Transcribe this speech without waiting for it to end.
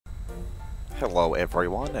Hello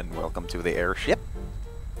everyone and welcome to the airship.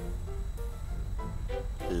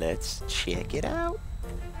 Let's check it out.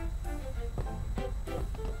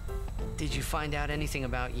 Did you find out anything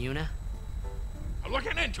about Yuna? I'm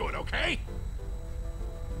looking into it, okay?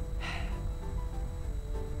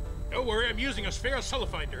 Don't worry, I'm using a sphere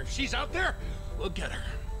finder. If she's out there, we'll get her.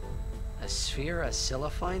 A sphere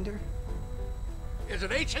finder? It's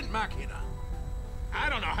an ancient machina.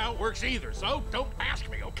 I don't know how it works either, so don't ask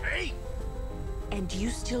me, okay? And you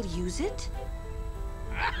still use it?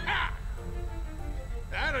 I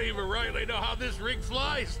don't even rightly know how this rig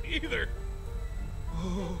flies, either.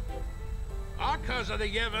 All cause of the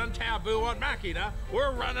Yevon taboo on Machina,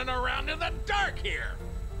 we're running around in the dark here.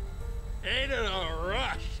 Ain't it a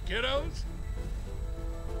rush, kiddos?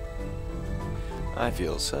 I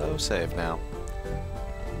feel so safe now.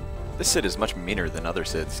 This Sid is much meaner than other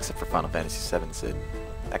Sids, except for Final Fantasy VII Sid.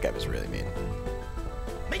 That guy was really mean.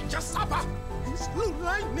 Make your supper! It's blue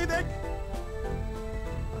lightning egg!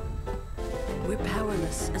 We're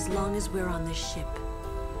powerless as long as we're on this ship.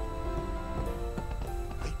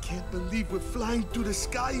 I can't believe we're flying through the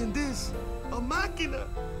sky in this. A machina!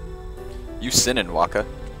 You sinnin', Waka.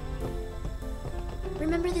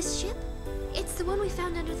 Remember this ship? It's the one we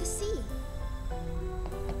found under the sea.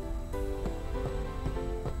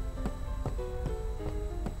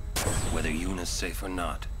 Whether Yuna's safe or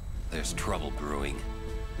not, there's trouble brewing.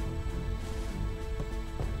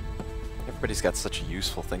 Everybody's got such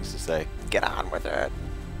useful things to say. Get on with it.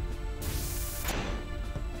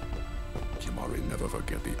 Kimari never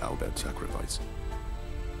forget the Albed sacrifice.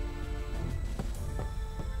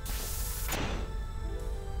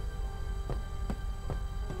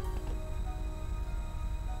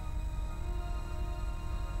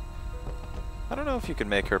 I don't know if you can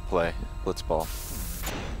make her play Blitzball.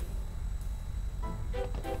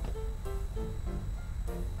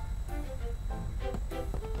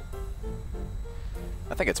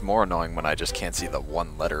 I think it's more annoying when I just can't see the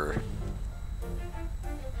one letter.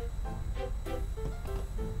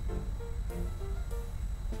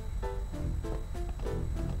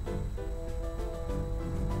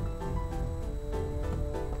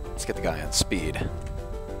 Let's get the guy on speed.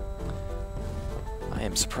 I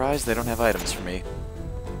am surprised they don't have items for me.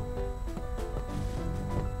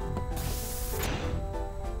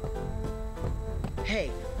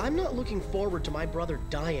 Hey, I'm not looking forward to my brother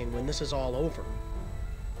dying when this is all over.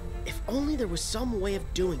 If only there was some way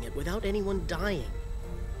of doing it without anyone dying.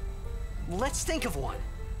 Let's think of one.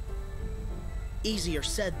 Easier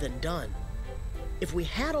said than done. If we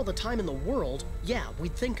had all the time in the world, yeah,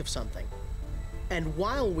 we'd think of something. And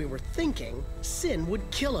while we were thinking, Sin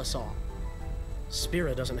would kill us all.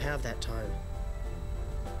 Spira doesn't have that time.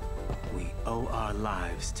 We owe our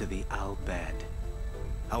lives to the Albed.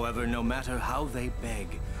 However, no matter how they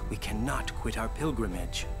beg, we cannot quit our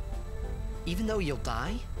pilgrimage. Even though you'll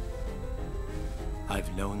die?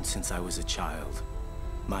 I've known since I was a child.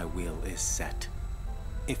 My will is set.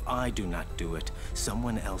 If I do not do it,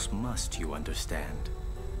 someone else must, you understand.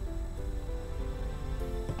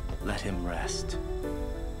 Let him rest.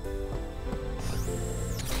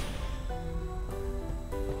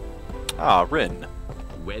 Ah, Rin.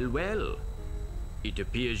 Well, well. It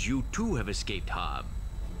appears you too have escaped harm.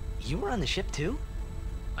 You were on the ship too?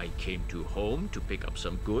 I came to home to pick up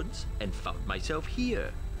some goods and found myself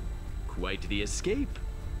here. Quite the escape.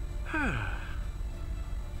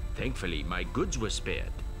 Thankfully, my goods were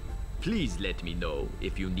spared. Please let me know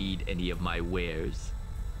if you need any of my wares.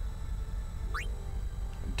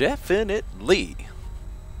 Definitely.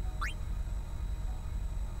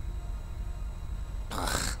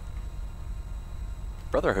 Ugh.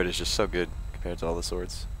 Brotherhood is just so good compared to all the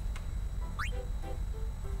swords.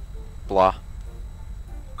 Blah.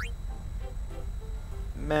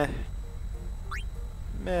 Meh.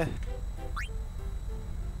 Meh.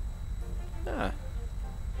 Ah.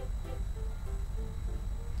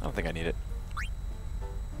 I don't think I need it.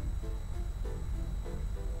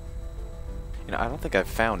 You know, I don't think I've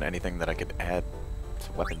found anything that I could add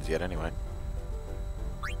to weapons yet anyway.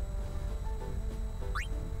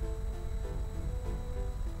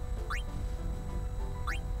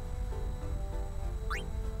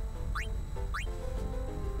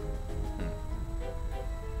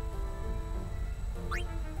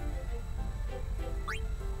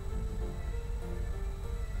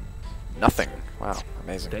 Nothing. Wow,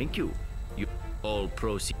 amazing. Thank you. You all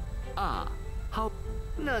proceed. Ah, how?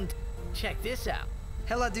 None. Check this out.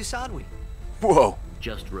 Hela Dusadwi. Whoa.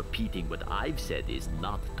 Just repeating what I've said is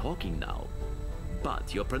not talking now.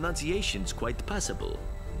 But your pronunciation's quite passable.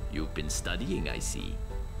 You've been studying, I see.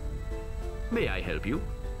 May I help you?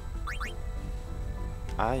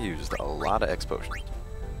 I used a lot of X potions.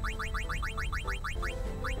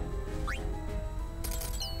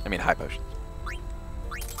 I mean, high potions.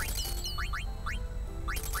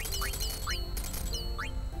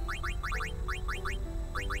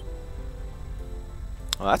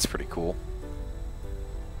 Well, that's pretty cool.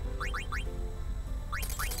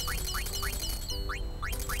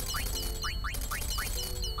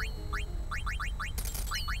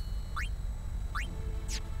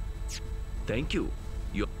 Thank you.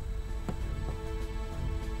 You.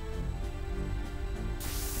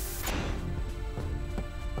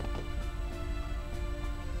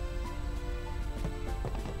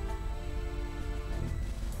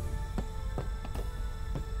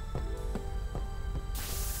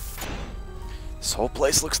 This whole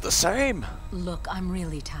place looks the same. Look, I'm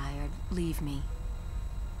really tired. Leave me.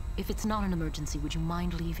 If it's not an emergency, would you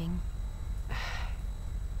mind leaving?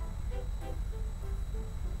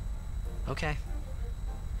 Okay.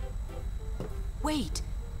 Wait.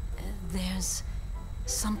 There's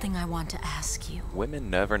something I want to ask you. Women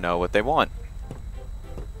never know what they want.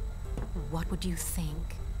 What would you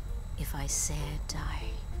think if I said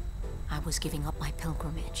I was giving up my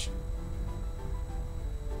pilgrimage?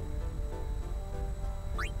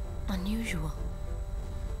 Unusual.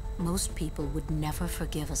 Most people would never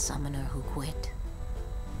forgive a summoner who quit.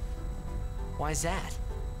 Why's that?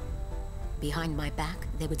 Behind my back,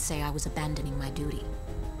 they would say I was abandoning my duty.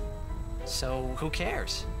 So, who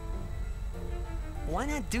cares? Why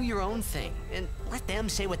not do your own thing and let them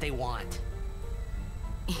say what they want?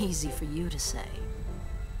 Easy for you to say.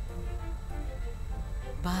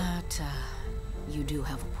 But, you do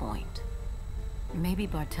have a point. Maybe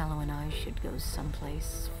Bartello and I should go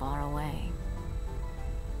someplace far away.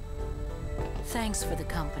 Thanks for the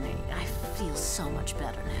company. I feel so much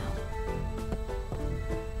better now.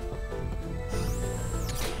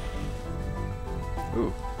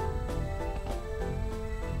 Ooh.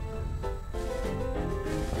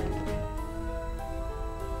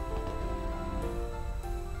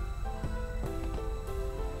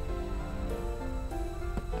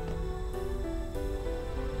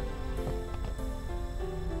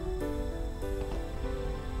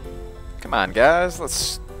 Come on, guys.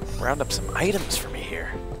 Let's round up some items for me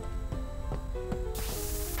here.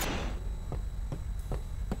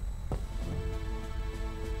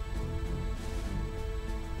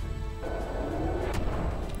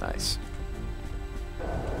 Nice.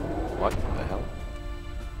 What the hell?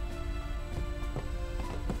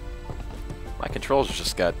 My controls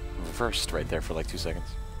just got reversed right there for like 2 seconds.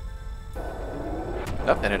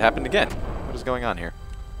 Oh, and it happened again. What is going on here?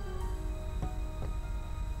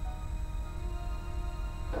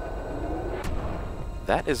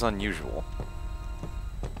 That is unusual.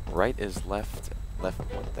 Right is left. Left.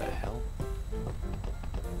 What the hell?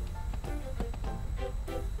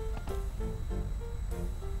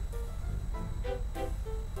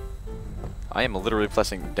 I am literally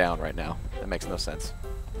pressing down right now. That makes no sense.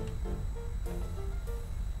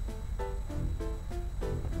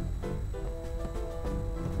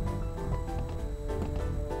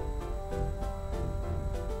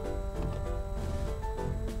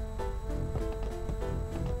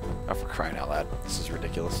 Oh, for crying out loud. This is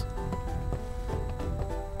ridiculous.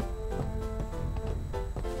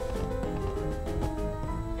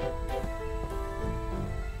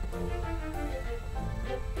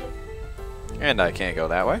 And I can't go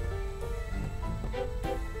that way.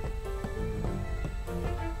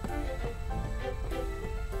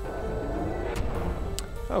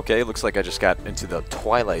 Okay, looks like I just got into the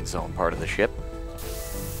Twilight Zone part of the ship.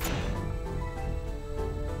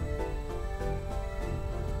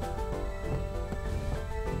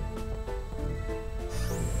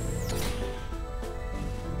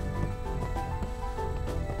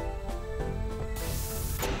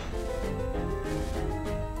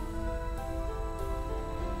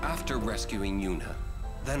 After rescuing Yuna,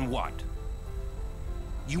 then what?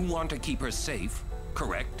 You want to keep her safe,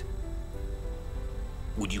 correct?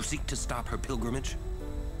 Would you seek to stop her pilgrimage?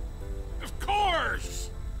 Of course!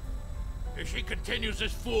 If she continues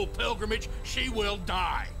this fool pilgrimage, she will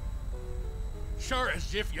die. Sure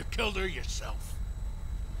as if you killed her yourself.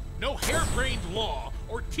 No harebrained law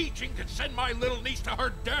or teaching can send my little niece to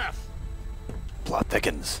her death. Plot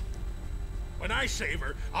thickens. When I save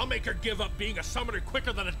her, I'll make her give up being a summoner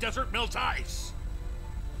quicker than a desert melts ice.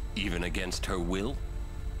 Even against her will?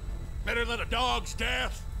 Better than a dog's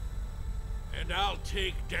death. And I'll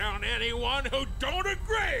take down anyone who don't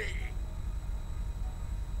agree.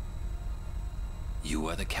 You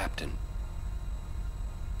are the captain.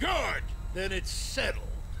 Good. Then it's settled.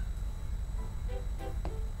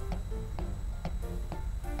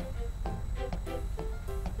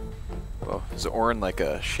 Whoa, is Orin like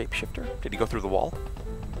a shapeshifter? Did he go through the wall?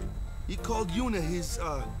 He called Yuna his,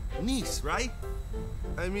 niece, right?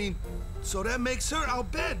 I mean, so that makes her Al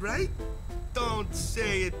Bhed, right? Don't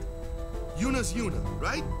say it. Yuna's Yuna,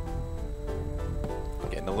 right?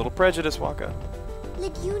 Getting a little prejudice, Waka.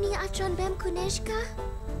 Lig Yuni Achon Bem Kuneshka?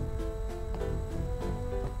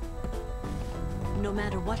 No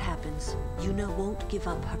matter what happens, Yuna won't give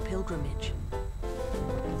up her pilgrimage.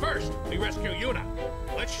 First, we rescue Yuna.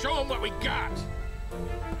 Let's show them what we got.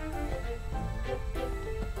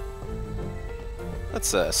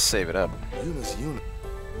 Let's save it up. Yuna's Yuna.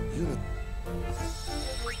 Yuna.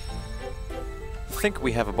 I think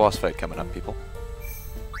we have a boss fight coming up, people.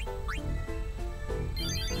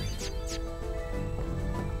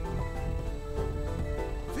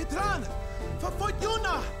 Vitran! Verfolgt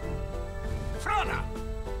Yuna! Frana!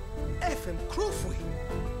 Effen Krufui!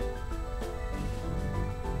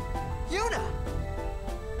 Yuna!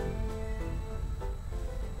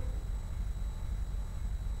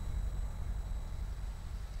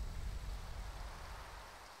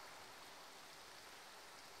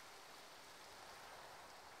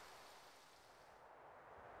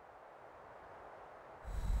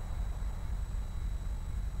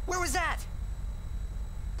 Where was that?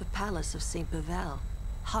 The palace of St. Bevel,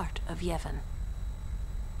 heart of Yevon.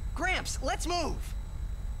 Gramps, let's move!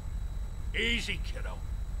 Easy, kiddo.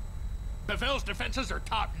 Bevel's defenses are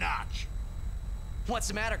top-notch. What's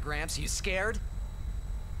the matter, Gramps? You scared?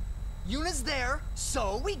 Yuna's there,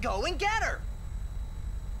 so we go and get her!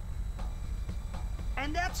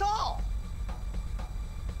 And that's all!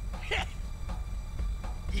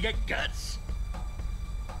 You got guts?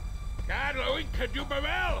 Carlo could do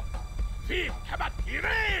Bevel! Vive,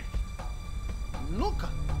 cabattiret! Luca!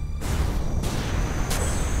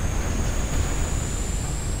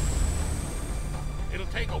 It'll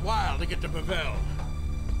take a while to get to Bevel.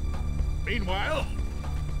 Meanwhile,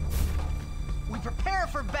 we prepare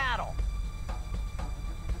for battle!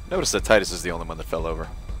 Notice that Titus is the only one that fell over.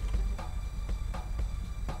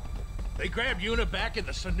 they grabbed Yuna back in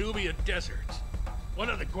the Sanubia deserts. One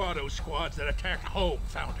of the Guado squads that attacked home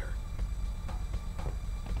found her.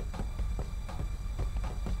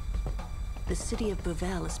 The city of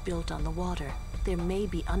Bevel is built on the water. There may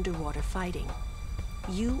be underwater fighting.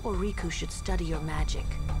 You or Riku should study your magic,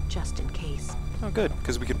 just in case. Oh, good,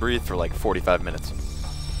 because we could breathe for like 45 minutes.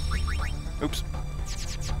 Oops.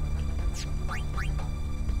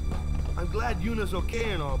 I'm glad Yuna's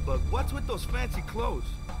okay and all, but what's with those fancy clothes?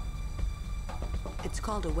 It's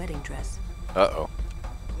called a wedding dress. Uh-oh.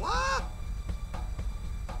 What?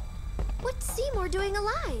 What's Seymour doing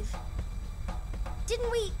alive?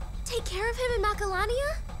 Didn't we take care of him in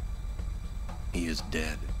Macalania? He is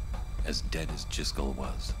dead as Jiskel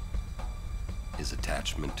was. His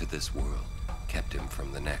attachment to this world kept him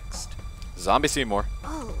from the next. Zombie Seymour.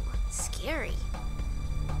 Oh, scary.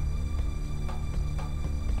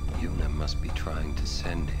 Yuna must be trying to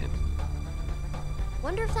send him.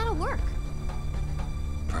 Wonder if that'll work.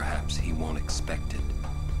 Perhaps he won't expect it.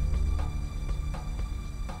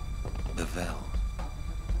 Bevel.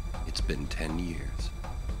 It's been 10 years.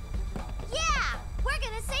 Yeah! We're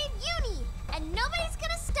gonna save Uni, and nobody's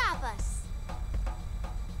gonna stop us.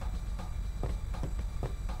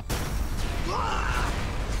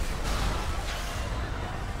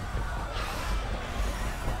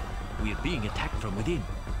 We are being attacked from within.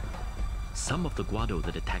 Some of the Guado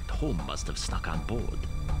that attacked home must have snuck on board.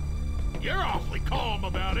 You're awfully calm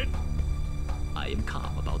about it. I am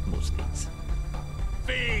calm about most things.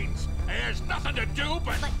 Fiends! There's nothing to do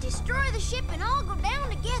but... But destroy the ship and all go down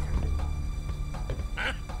together.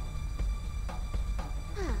 Huh?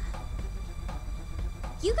 Huh.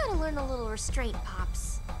 You gotta learn a little restraint,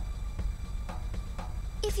 Pops.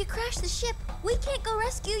 If you crash the ship, we can't go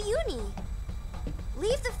rescue Uni.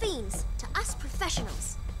 Leave the fiends to us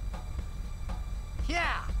professionals.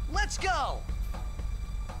 Yeah, let's go!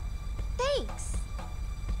 Thanks.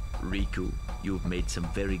 Riku, you've made some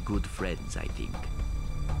very good friends, I think.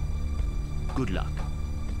 Good luck.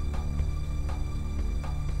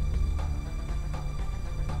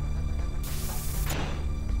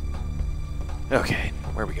 Okay,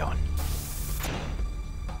 where are we going?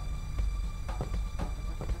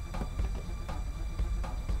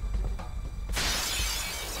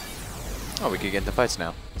 Oh, we could get into fights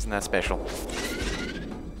now. Isn't that special?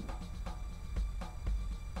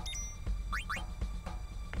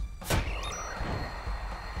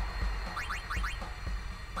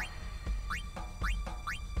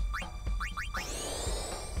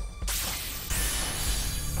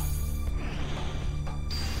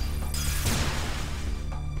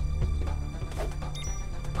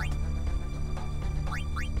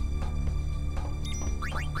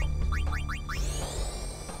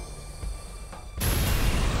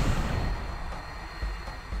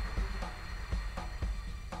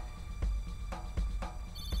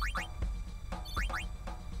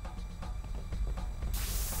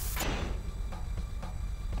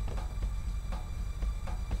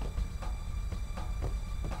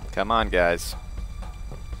 Come on, guys.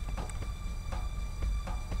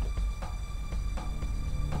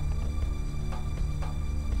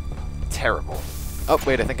 Terrible. Oh,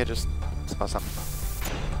 wait, I think I just saw something.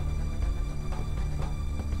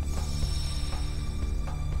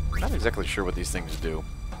 Not exactly sure what these things do.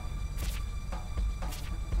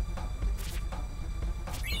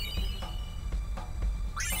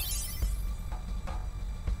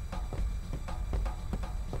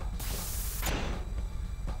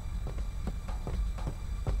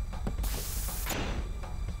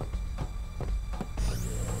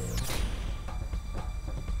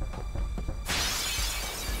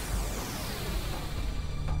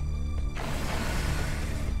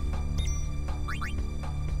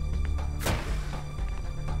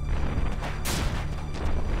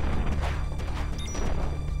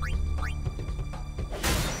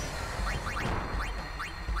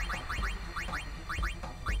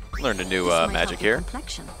 Learned a new magic here.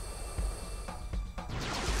 Complexion.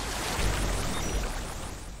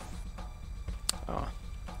 Oh.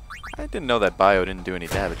 I didn't know that bio didn't do any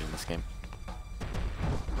damage in this game.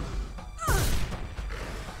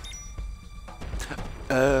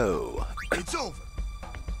 Oh. It's over.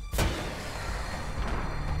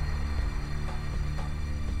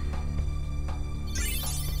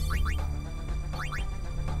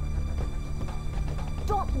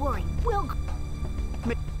 Don't worry, we'll...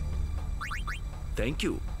 Thank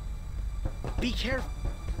you. Be careful.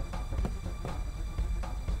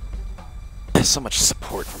 There's so much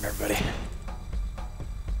support from everybody.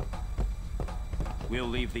 We'll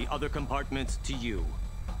leave the other compartments to you.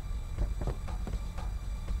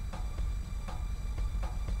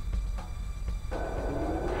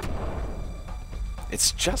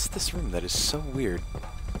 It's just this room that is so weird.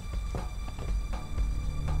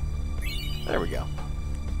 There we go.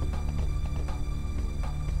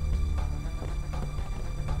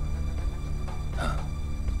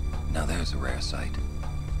 Now there's a rare sight.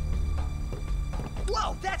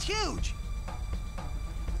 Whoa, that's huge!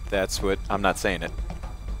 That's what... I'm not saying it.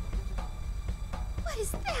 What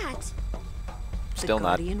is that? Still the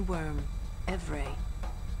not. guardian worm, Evray.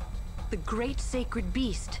 The great sacred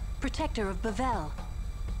beast, protector of Bavel.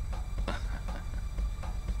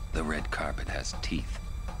 The red carpet has teeth.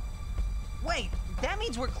 Wait, that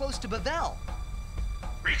means we're close to Bavel.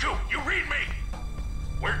 Riku, you read me!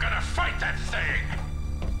 We're gonna fight that thing!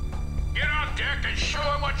 Get on deck and show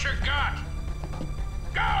him what you got!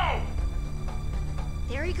 Go!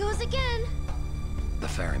 There he goes again. The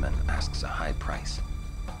ferryman asks a high price.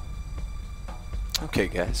 Okay,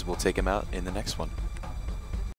 guys, we'll take him out in the next one.